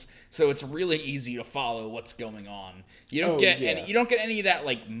panels. So it's really easy to follow what's going on. You don't get any of that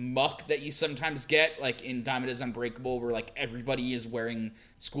like muck that you sometimes get like in Diamond is Unbreakable, where like everybody is wearing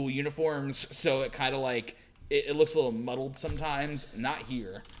school uniforms. So it kind of like it looks a little muddled sometimes. Not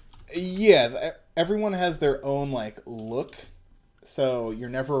here. Yeah, everyone has their own like look. So you're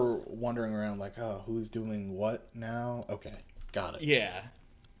never wandering around like, oh, who's doing what now? Okay, got it. Yeah.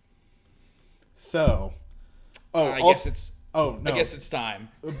 So, I guess it's time.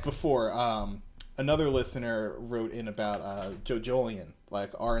 Before, another listener wrote in about JoJolion,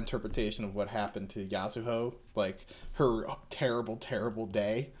 like our interpretation of what happened to Yasuho, like her terrible, terrible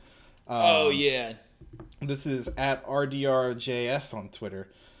day. Yeah. This is at RDRJS on Twitter.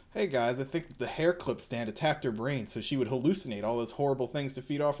 Hey guys, I think the hair clip stand attacked her brain so she would hallucinate all those horrible things to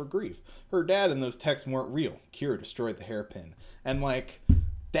feed off her grief. Her dad and those texts weren't real. Kira destroyed the hairpin. And like,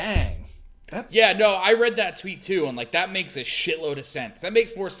 dang. Yeah, no, I read that tweet too, and like that makes a shitload of sense. That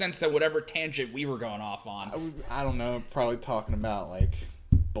makes more sense than whatever tangent we were going off on. I don't know, probably talking about like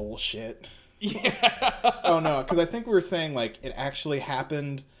bullshit. Yeah. Oh no, because I think we were saying like it actually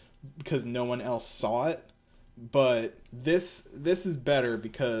happened because no one else saw it. But this is better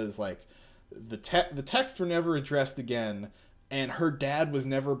because like the texts were never addressed again, and her dad was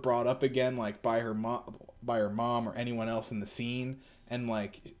never brought up again, like by her mom or anyone else in the scene. And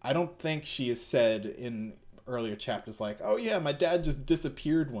like, I don't think she has said in earlier chapters like, oh yeah, my dad just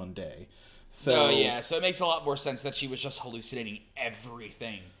disappeared one day. So so it makes a lot more sense that she was just hallucinating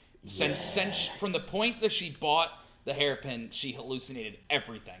everything. Since from the point that she bought the hairpin, she hallucinated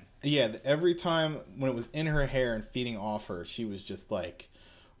everything. Yeah, every time when it was in her hair and feeding off her, she was just like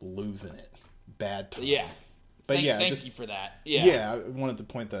losing it. Bad times. Yeah. But thank you for that. Yeah. Yeah, I wanted to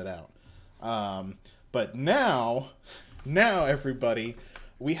point that out. But now everybody,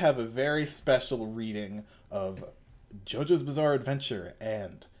 we have a very special reading of JoJo's Bizarre Adventure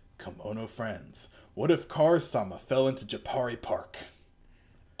and Kemono Friends. What if Kars-sama fell into Japari Park?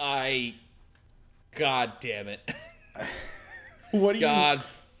 God damn it. What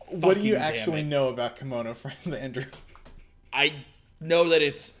do you actually know about Kemono Friends, Andrew? I know that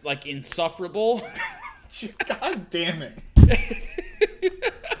it's like insufferable. God damn it.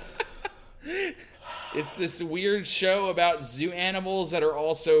 It's this weird show about zoo animals that are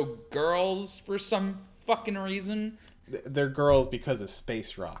also girls for some fucking reason. They're girls because of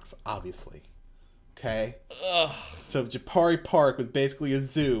space rocks, obviously. Okay? Ugh. So Japari Park was basically a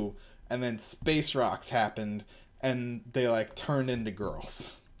zoo, and then space rocks happened, and they like turned into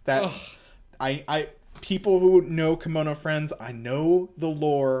girls. That I people who know Kemono Friends, I know the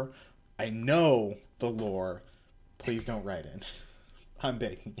lore. Please don't write in. I'm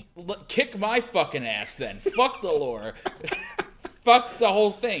begging you. Kick my fucking ass then. Fuck the lore. Fuck the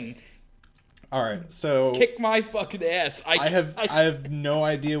whole thing. All right, so Kick my fucking ass. I have no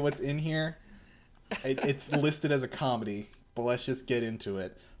idea what's in here. It's listed as a comedy, but let's just get into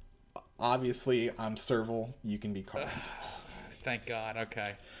it. Obviously, I'm Serval. You can be Cars. Thank God.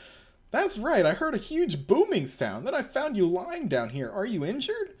 Okay. That's right. I heard a huge booming sound. Then I found you lying down here. Are you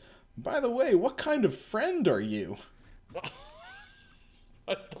injured? By the way, what kind of friend are you?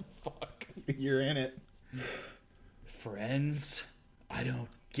 What the fuck? You're in it. Friends? I don't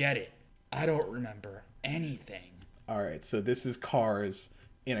get it. I don't remember anything. All right, so this is Cars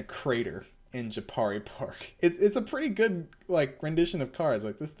in a crater in Japari Park. It's a pretty good rendition of Cars.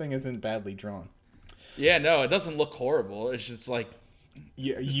 Like, this thing isn't badly drawn. Yeah, no, it doesn't look horrible. It's just like,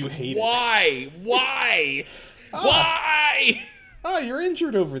 yeah, you hate it. Why? Why? Oh, you're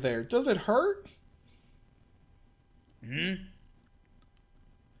injured over there. Does it hurt? Hmm?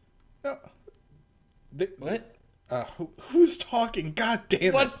 No. What? Who's talking? God damn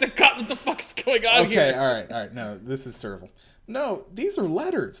it. What the fuck is going on here? Okay, all right. No, this is Serval. No, these are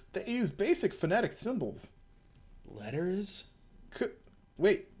letters. They use basic phonetic symbols. Letters?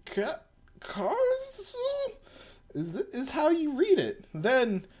 Cars? Is how you read it.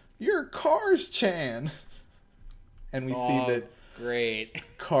 Then you're Cars-chan. And we see that great.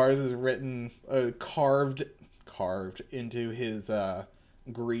 Cars is written, carved into his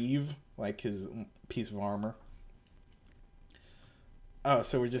greave, like his piece of armor. Oh,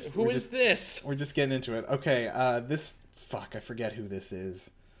 so Who is this? We're just getting into it. Okay, I forget who this is.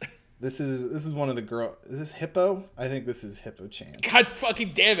 This is one of the girl. Is this Hippo? I think this is Hippo-chan. God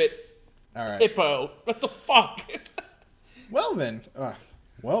fucking damn it. All right. Hippo. What the fuck? Well then,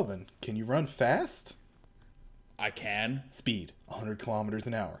 can you run fast? I can. Speed, 100 kilometers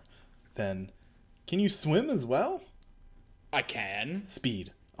an hour. Then, can you swim as well? I can.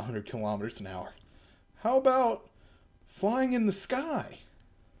 Speed, 100 kilometers an hour. How about flying in the sky?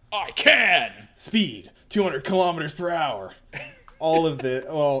 I can. Speed, 200 kilometers per hour. All of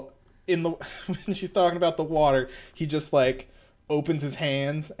when she's talking about the water, he just opens his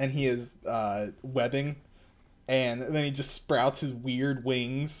hands and he is webbing, and then he just sprouts his weird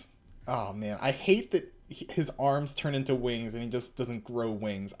wings. Oh man, I hate that his arms turn into wings and he just doesn't grow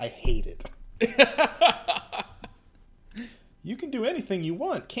wings. I hate it. You can do anything you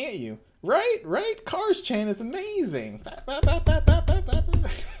want, can't you? Right? Cars-chan is amazing.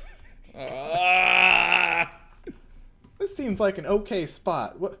 This seems like an okay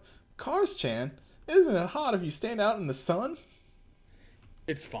spot. What, Cars-chan? Isn't it hot if you stand out in the sun?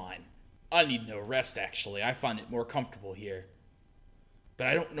 It's fine. I need no rest, actually. I find it more comfortable here. But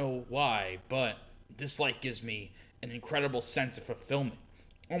I don't know why, but this light gives me an incredible sense of fulfillment.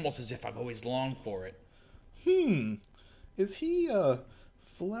 Almost as if I've always longed for it. Is he a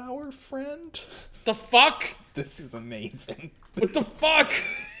flower friend? The fuck? This is amazing. What the fuck?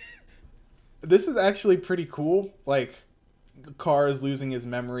 This is actually pretty cool. Cars losing his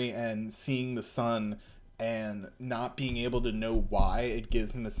memory and seeing the sun and not being able to know why, it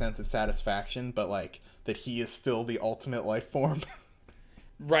gives him a sense of satisfaction, but that he is still the ultimate life form.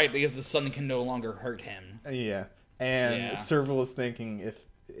 Right, because the sun can no longer hurt him. Yeah. And Serval is thinking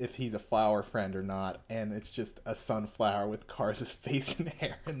if he's a flower friend or not, and it's just a sunflower with Cars' face and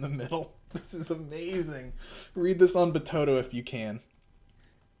hair in the middle. This is amazing. Read this on Batoto if you can.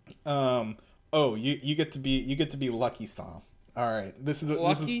 You get to be Lucky-san. All right,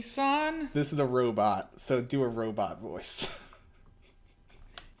 Lucky-san? This is a robot, so do a robot voice.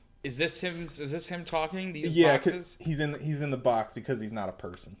 Is this him talking? These boxes? He's in the box because he's not a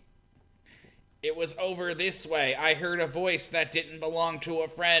person. It was over this way. I heard a voice that didn't belong to a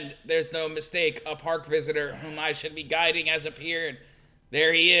friend. There's no mistake. A park visitor whom I should be guiding has appeared.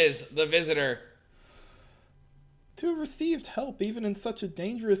 There he is, the visitor. To have received help even in such a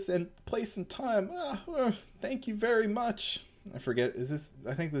dangerous place and time. Thank you very much. I forget.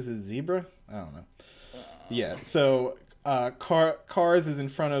 I think this is Zebra? I don't know. Yeah, so Cars is in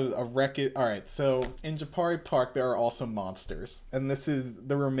front of a wreckage. Alright, so in Japari Park there are also monsters. And this is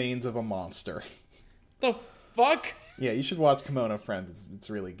the remains of a monster. The fuck? Yeah, you should watch Kimono Friends. It's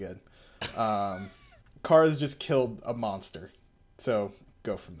really good. Cars just killed a monster. So,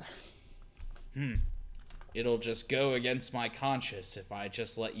 go from there. It'll just go against my conscience if I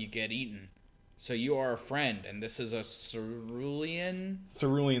just let you get eaten. So you are a friend, and this is a cerulean?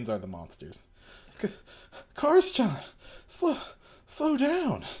 Ceruleans are the monsters. Cars-chan, slow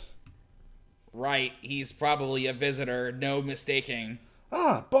down. Right, he's probably a visitor, no mistaking.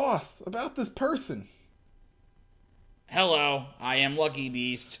 Boss, about this person. Hello, I am Lucky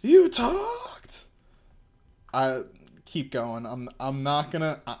Beast. You talked. I keep going. I'm not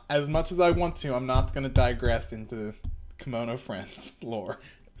gonna, as much as I want to, I'm not gonna digress into Kimono Friends lore.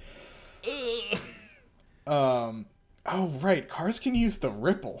 Ugh. Oh, right. Cars can use the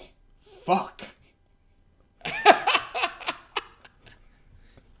ripple. Fuck.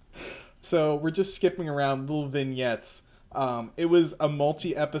 So we're just skipping around little vignettes. It was a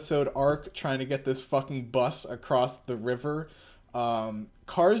multi-episode arc trying to get this fucking bus across the river.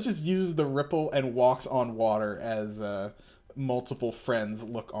 Cars just uses the ripple and walks on water as multiple friends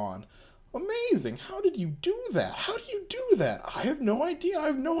look on. Amazing. How did you do that? How do you do that? I have no idea. I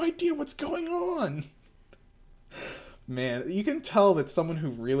have no idea what's going on. Man, you can tell that someone who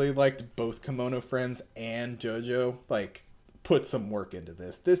really liked both Kimono Friends and JoJo, like, put some work into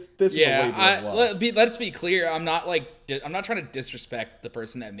this. This is a labor of love. Let's be clear. I'm not trying to disrespect the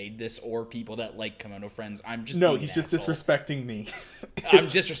person that made this or people that like Kimono Friends. He's just disrespecting me. I'm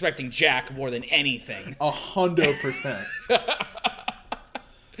disrespecting Jack more than anything. 100%.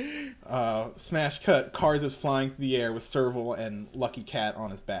 Smash cut. Cars is flying through the air with Serval and Lucky Cat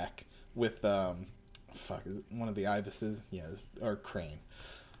on his back with is it one of the ibises? Yes, or Crane.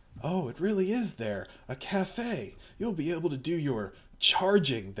 Oh, it really is there. A cafe. You'll be able to do your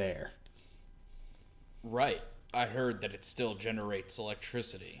charging there. Right. I heard that it still generates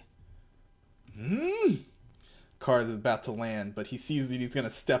electricity. Cars is about to land, but he sees that he's going to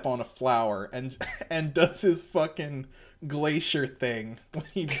step on a flower and does his fucking glacier thing when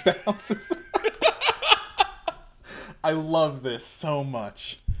he bounces. I love this so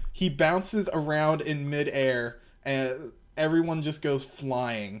much. He bounces around in midair and everyone just goes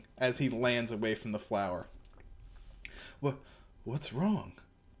flying as he lands away from the flower. What's wrong?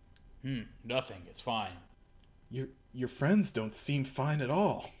 Nothing. It's fine. Your friends don't seem fine at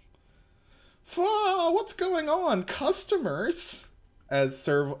all. What's going on? Customers? As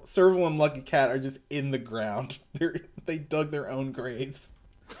Serval and Lucky Cat are just in the ground. They dug their own graves.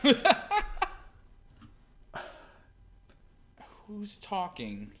 Who's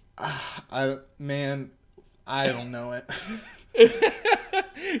talking? I don't know it.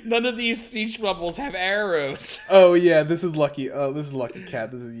 None of these speech bubbles have arrows. Oh yeah, this is Lucky. This is Lucky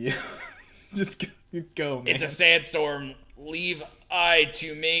Cat. This is you. Just go, man. It's a sandstorm. Leave I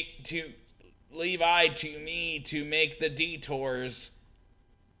to me to make the detours.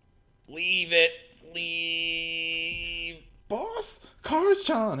 Leave it. Leave. Boss,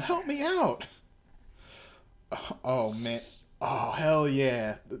 Cars-chan, help me out. Oh man. Oh hell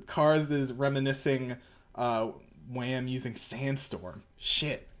yeah. Cars is reminiscing Wham using Sandstorm.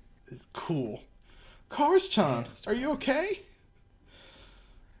 Shit. It's cool. Cars-chan, are you okay?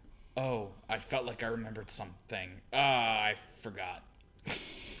 Oh, I felt like I remembered something. I forgot.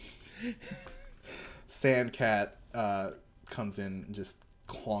 Sandcat comes in and just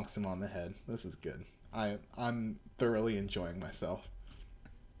clonks him on the head. This is good. I'm thoroughly enjoying myself.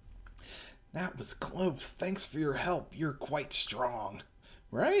 That was close. Thanks for your help. You're quite strong.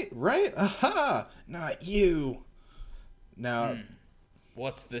 Right? Aha! Not you. Now...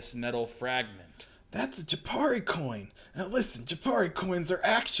 What's this metal fragment? That's a Japari coin. Now listen, Japari coins are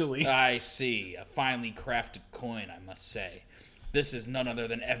actually... I see. A finely crafted coin, I must say. This is none other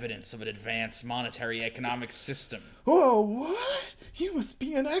than evidence of an advanced monetary economic system. Whoa, what? You must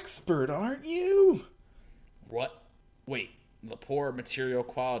be an expert, aren't you? What? Wait, the poor material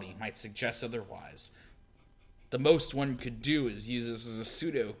quality might suggest otherwise. The most one could do is use this as a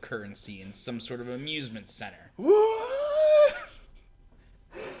pseudo-currency in some sort of amusement center. What?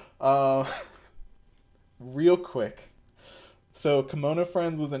 Real quick. So, Kimono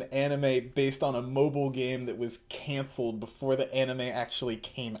Friends was an anime based on a mobile game that was canceled before the anime actually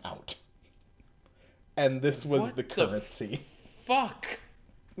came out. And this was What the currency. Fuck?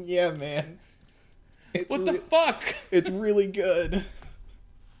 Yeah, man. What the fuck? It's really good.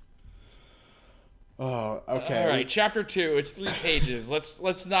 Oh, okay. All right, chapter 2. It's 3 pages.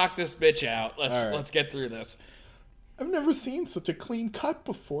 Let's knock this bitch out. Let's get through this. I've never seen such a clean cut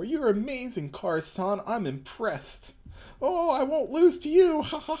before. You're amazing, Cars-san. I'm impressed. Oh, I won't lose to you.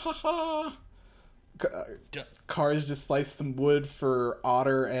 Ha ha ha ha. Cars just sliced some wood for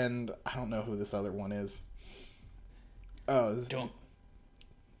Otter and I don't know who this other one is. Oh, Don't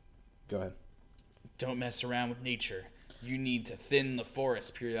go ahead. Don't mess around with nature. You need to thin the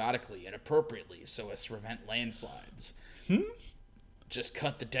forest periodically and appropriately so as to prevent landslides. Just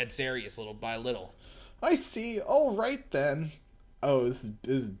cut the dense areas little by little. I see. All right, then. Oh, this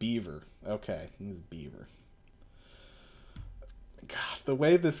is Beaver. Okay, this is Beaver. God, the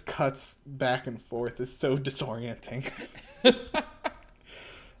way this cuts back and forth is so disorienting.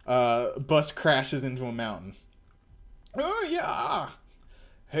 Bus crashes into a mountain. Oh, yeah.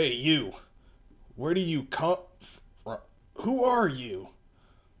 Hey, you. Where do you come from? Who are you?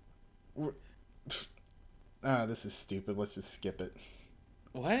 This is stupid. Let's just skip it.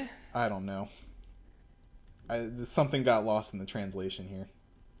 What? I don't know. Something got lost in the translation here.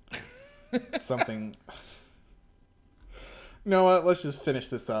 Something. You know what? Let's just finish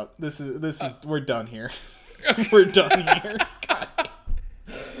this up. We're done here. We're done here. God.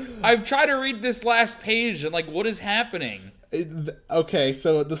 I've tried to read this last page and what is happening? Okay,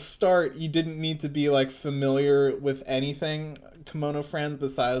 so at the start, you didn't need to be familiar with anything, Kimono Friends,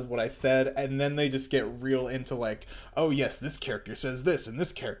 besides what I said, and then they just get real into oh yes, this character says this, and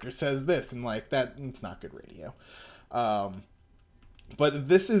this character says this, and that, it's not good radio. But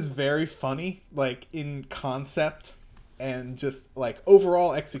this is very funny, in concept, and just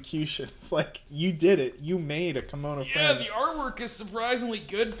overall execution. It's you did it. You made a Kimono Friends. Yeah, the artwork is surprisingly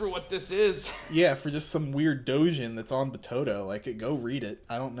good for what this is. Yeah, for just some weird doujin that's on Batoto. Go read it.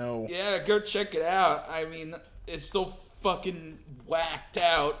 I don't know. Yeah, go check it out. I mean, it's still fucking whacked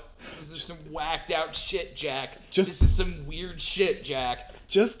out. This is some whacked out shit, Jack. This is some weird shit, Jack.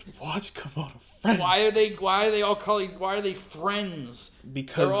 Just watch Kimono Friends. Why are they all calling? Why are they friends?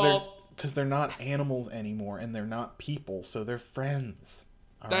 Because they're not animals anymore, and they're not people, so they're friends.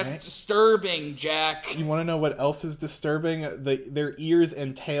 That's disturbing, Jack. You want to know what else is disturbing? Their ears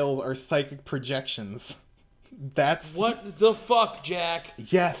and tails are psychic projections. That's... What the fuck, Jack?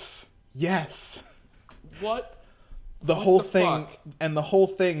 Yes. What? The whole thing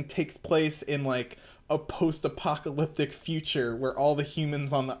takes place in, a post-apocalyptic future where all the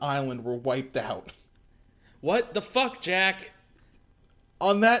humans on the island were wiped out. What the fuck, Jack?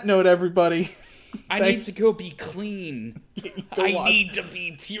 On that note, everybody... I need to go be clean. Need to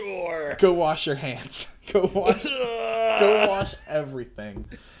be pure. Go wash your hands. Go wash everything.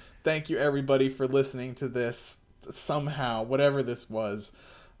 Thank you, everybody, for listening to this. Somehow, whatever this was.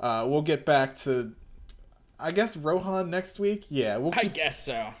 We'll get back to, I guess, Rohan next week? Yeah. I guess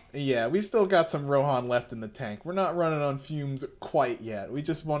so. Yeah, we still got some Rohan left in the tank. We're not running on fumes quite yet. We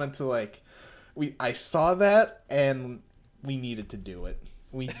just wanted to, I saw that, and we needed to do it.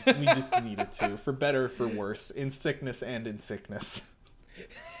 We just needed to, for better or for worse, in sickness and in sickness.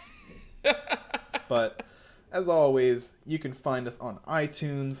 But as always, you can find us on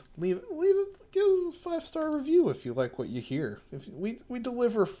iTunes. Give a 5-star review if you like what you hear. We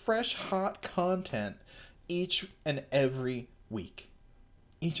deliver fresh, hot content each and every week.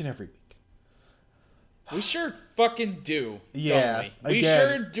 We sure fucking do. Yeah, don't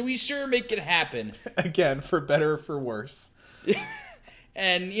we? We sure make it happen. Again, for better or for worse.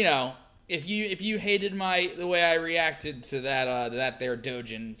 And if you hated the way I reacted to that there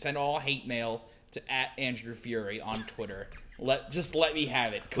Dojin, send all hate mail to @AndrewFury on Twitter. Let me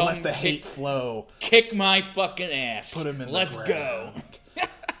have it. Let the hate flow. Kick my fucking ass. Put him in Let's go.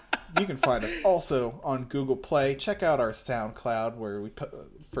 You can find us also on Google Play. Check out our SoundCloud, where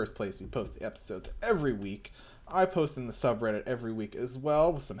first place we post the episodes every week. I post in the subreddit every week as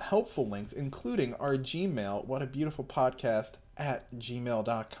well, with some helpful links, including our Gmail, whatabeautifulpodcast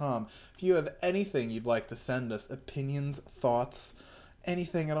 @gmail.com. If you have anything you'd like to send us, opinions, thoughts,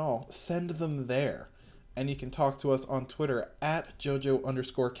 anything at all, send them there. And you can talk to us on Twitter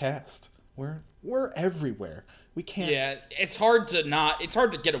 @JoJo_cast. We're everywhere. We can't... Yeah, it's hard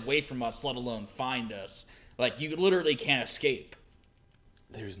to get away from us, let alone find us. You literally can't escape.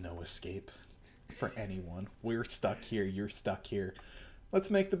 There's no escape for anyone. We're stuck here. You're stuck here. Let's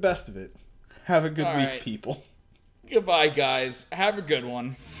make the best of it. Have a good week, people. Goodbye, guys. Have a good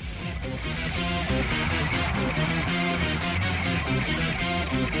one.